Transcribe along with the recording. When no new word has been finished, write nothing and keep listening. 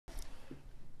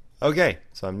Okay,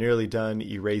 so I'm nearly done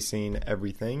erasing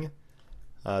everything.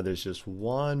 There's just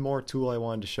one more tool I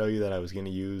wanted to show you that I was going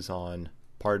to use on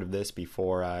part of this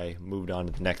before I moved on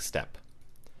to the next step.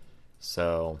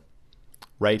 So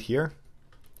right here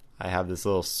I have this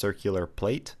little circular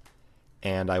plate,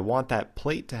 and I want that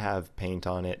plate to have paint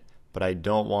on it, but I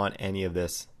don't want any of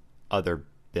this other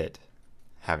bit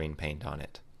having paint on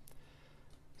it.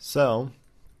 So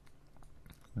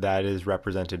that is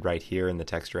represented right here in the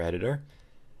texture editor,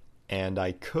 and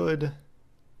I could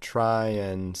try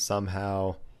and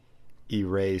somehow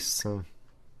erase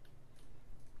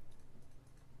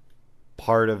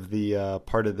part of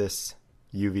this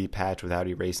UV patch without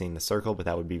erasing the circle, but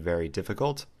that would be very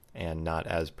difficult and not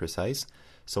as precise.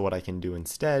 So what I can do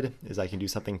instead is I can do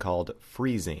something called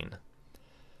freezing.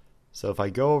 So if I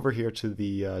go over here to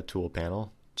the tool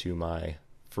panel, to my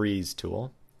freeze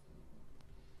tool,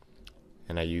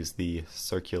 and I use the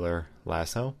circular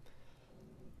lasso,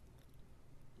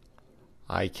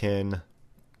 I can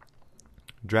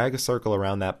drag a circle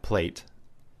around that plate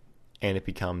and it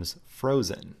becomes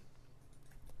frozen.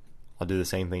 I'll do the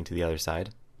same thing to the other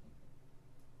side.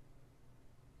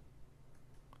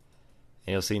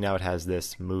 And you'll see now it has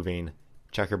this moving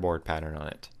checkerboard pattern on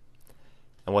it.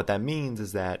 And what that means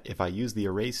is that if I use the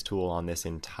erase tool on this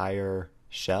entire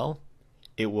shell,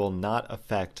 it will not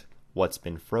affect what's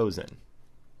been frozen.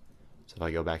 So if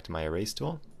I go back to my erase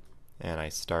tool and I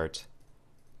start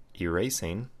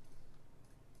erasing,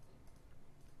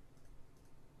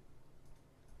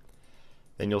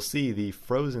 then you'll see the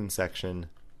frozen section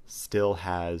still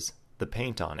has the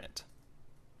paint on it.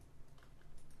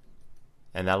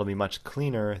 And that'll be much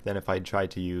cleaner than if I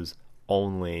tried to use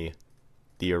only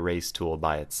the erase tool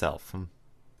by itself.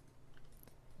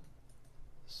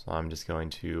 So I'm just going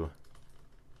to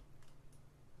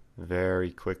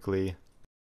very quickly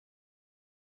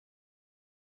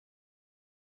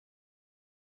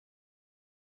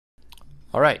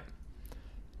Alright,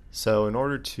 so in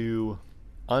order to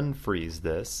unfreeze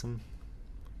this,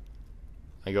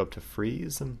 I go up to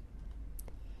freeze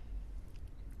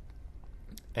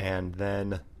and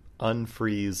then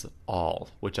unfreeze all,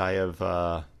 which I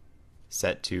have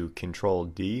set to Control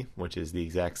D, which is the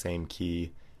exact same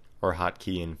key or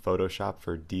hotkey in Photoshop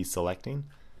for deselecting.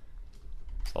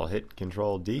 So I'll hit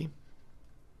Control D,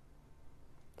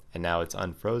 and now it's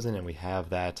unfrozen and we have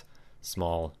that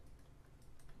small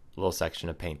little section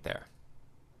of paint there.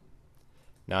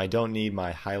 Now I don't need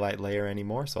my highlight layer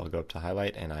anymore, so I'll go up to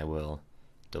highlight and I will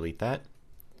delete that.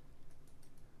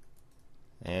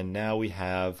 And now we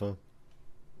have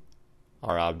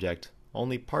our object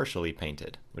only partially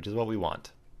painted, which is what we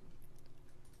want.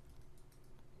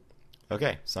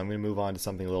 Okay, so I'm going to move on to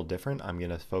something a little different. I'm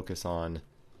going to focus on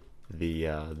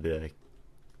the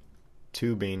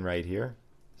tubing right here,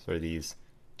 sort of these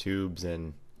tubes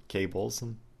and cables.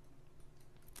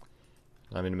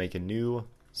 I'm going to make a new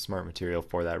smart material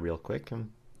for that real quick,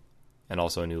 and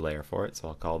also a new layer for it. So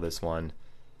I'll call this one,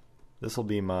 this will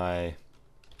be my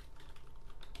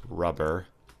rubber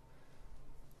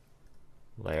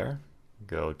layer.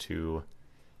 Go to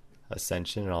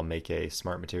Ascension and I'll make a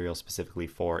smart material specifically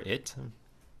for it.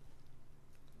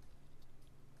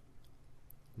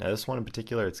 Now this one in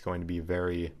particular, it's going to be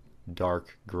very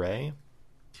dark gray.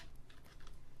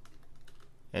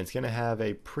 And it's going to have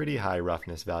a pretty high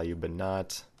roughness value, but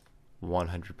not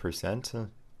 100%,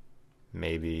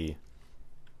 maybe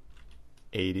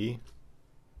 80.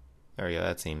 There we go,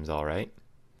 that seems alright.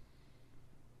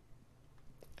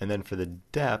 And then for the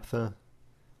depth,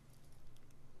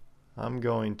 I'm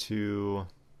going to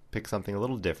pick something a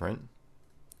little different.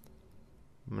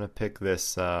 I'm going to pick this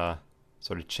sort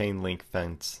of chain link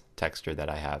fence texture that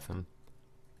I have.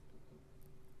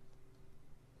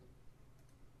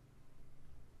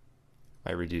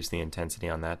 I reduce the intensity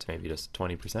on that to maybe just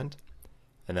 20%,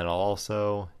 and then I'll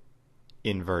also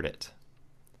invert it.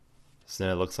 So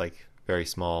then it looks like very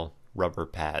small rubber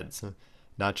pads.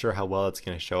 Not sure how well it's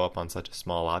going to show up on such a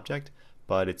small object,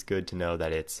 but it's good to know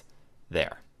that it's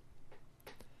there.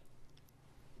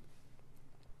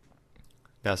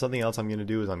 Now something else I'm going to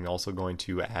do is I'm also going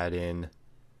to add in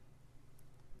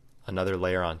another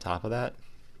layer on top of that.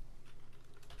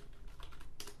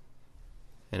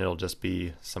 And it'll just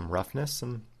be some roughness,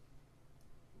 and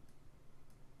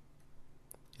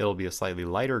it'll be a slightly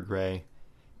lighter gray,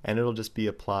 and it'll just be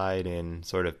applied in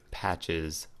sort of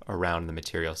patches around the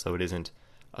material, so it isn't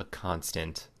a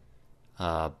constant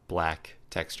black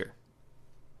texture.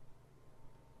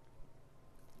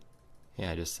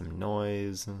 Yeah, just some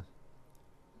noise.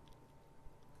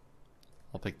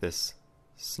 I'll pick this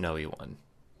snowy one.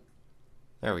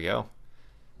 There we go.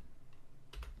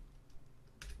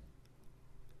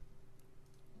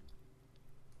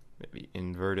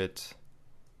 invert it,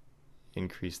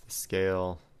 increase the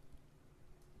scale,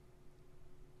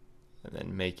 and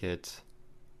then make it,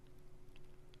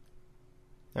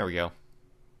 there we go.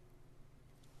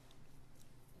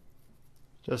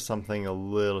 Just something a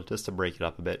little, just to break it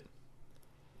up a bit.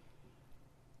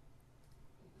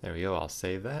 There we go, I'll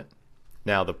save that.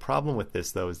 Now the problem with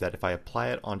this though is that if I apply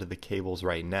it onto the cables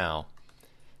right now,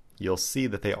 you'll see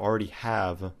that they already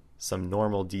have some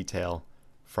normal detail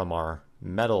from our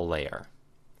metal layer.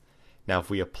 Now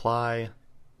if we apply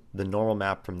the normal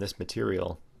map from this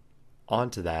material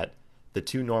onto that, the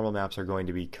two normal maps are going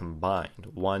to be combined.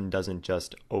 One doesn't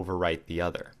just overwrite the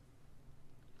other.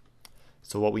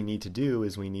 So what we need to do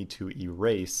is we need to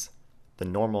erase the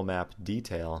normal map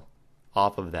detail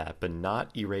off of that, but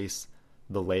not erase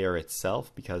the layer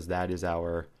itself, because that is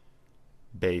our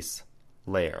base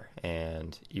layer,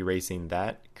 and erasing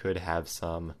that could have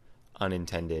some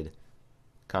unintended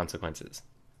consequences.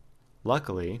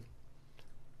 Luckily,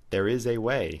 there is a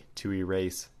way to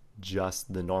erase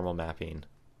just the normal mapping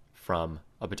from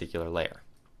a particular layer.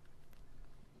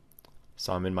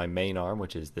 So I'm in my main arm,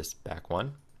 which is this back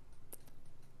one,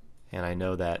 and I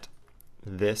know that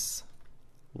this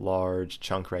large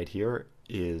chunk right here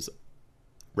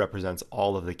represents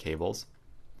all of the cables.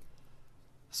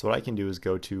 So what I can do is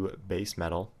go to base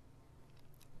metal,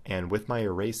 and with my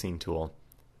erasing tool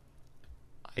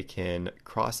I can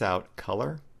cross out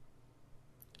color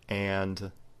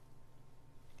and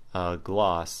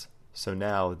gloss, so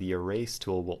now the erase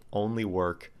tool will only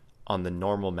work on the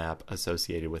normal map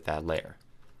associated with that layer.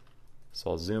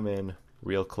 So I'll zoom in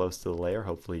real close to the layer,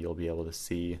 hopefully you'll be able to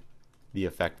see the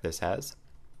effect this has.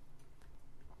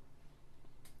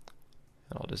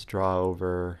 And I'll just draw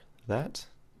over that.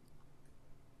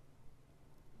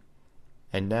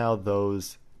 And now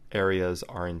those areas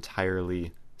are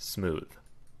entirely smooth.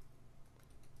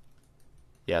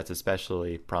 Yeah, it's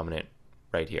especially prominent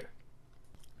right here.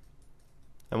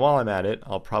 And while I'm at it,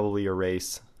 I'll probably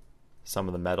erase some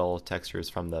of the metal textures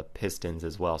from the pistons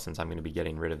as well, since I'm going to be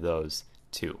getting rid of those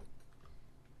too.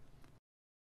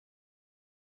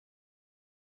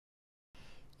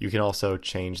 You can also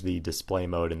change the display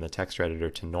mode in the texture editor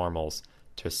to normals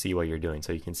to see what you're doing.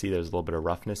 So you can see there's a little bit of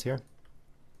roughness here.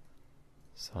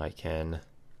 So I can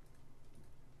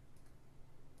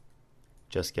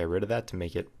just get rid of that to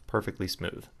make it perfectly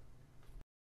smooth.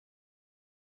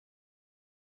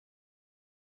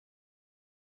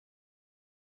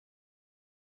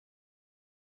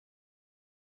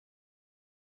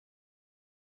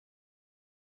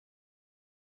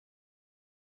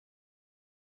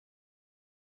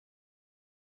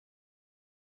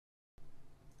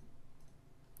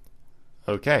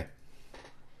 Okay,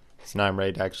 so now I'm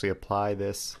ready to actually apply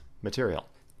this material.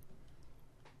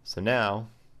 So now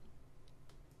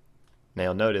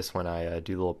you'll notice when I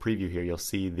do the little preview here, you'll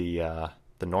see the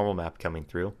normal map coming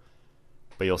through,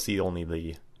 but you'll see only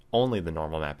the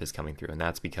normal map is coming through, and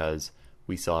that's because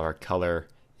we still have our color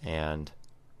and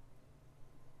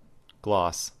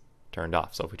gloss turned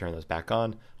off. So if we turn those back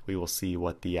on, we will see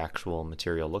what the actual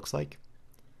material looks like.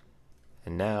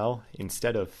 And now,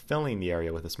 instead of filling the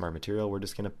area with a smart material, we're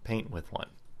just going to paint with one.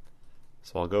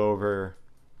 So I'll go over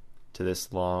to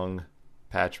this long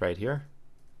patch right here.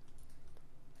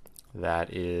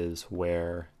 That is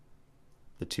where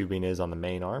the tubing is on the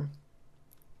main arm.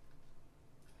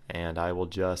 And I will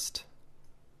just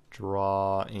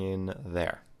draw in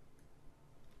there.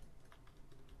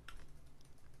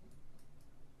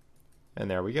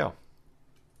 And there we go.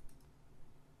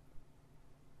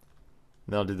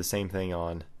 And I'll do the same thing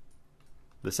on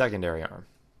the secondary arm.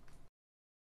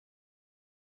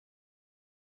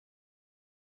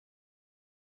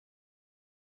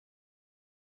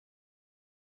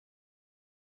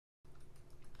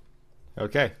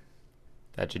 Okay,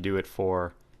 that should do it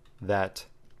for that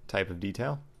type of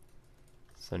detail.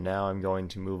 So now I'm going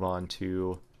to move on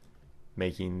to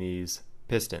making these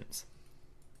pistons.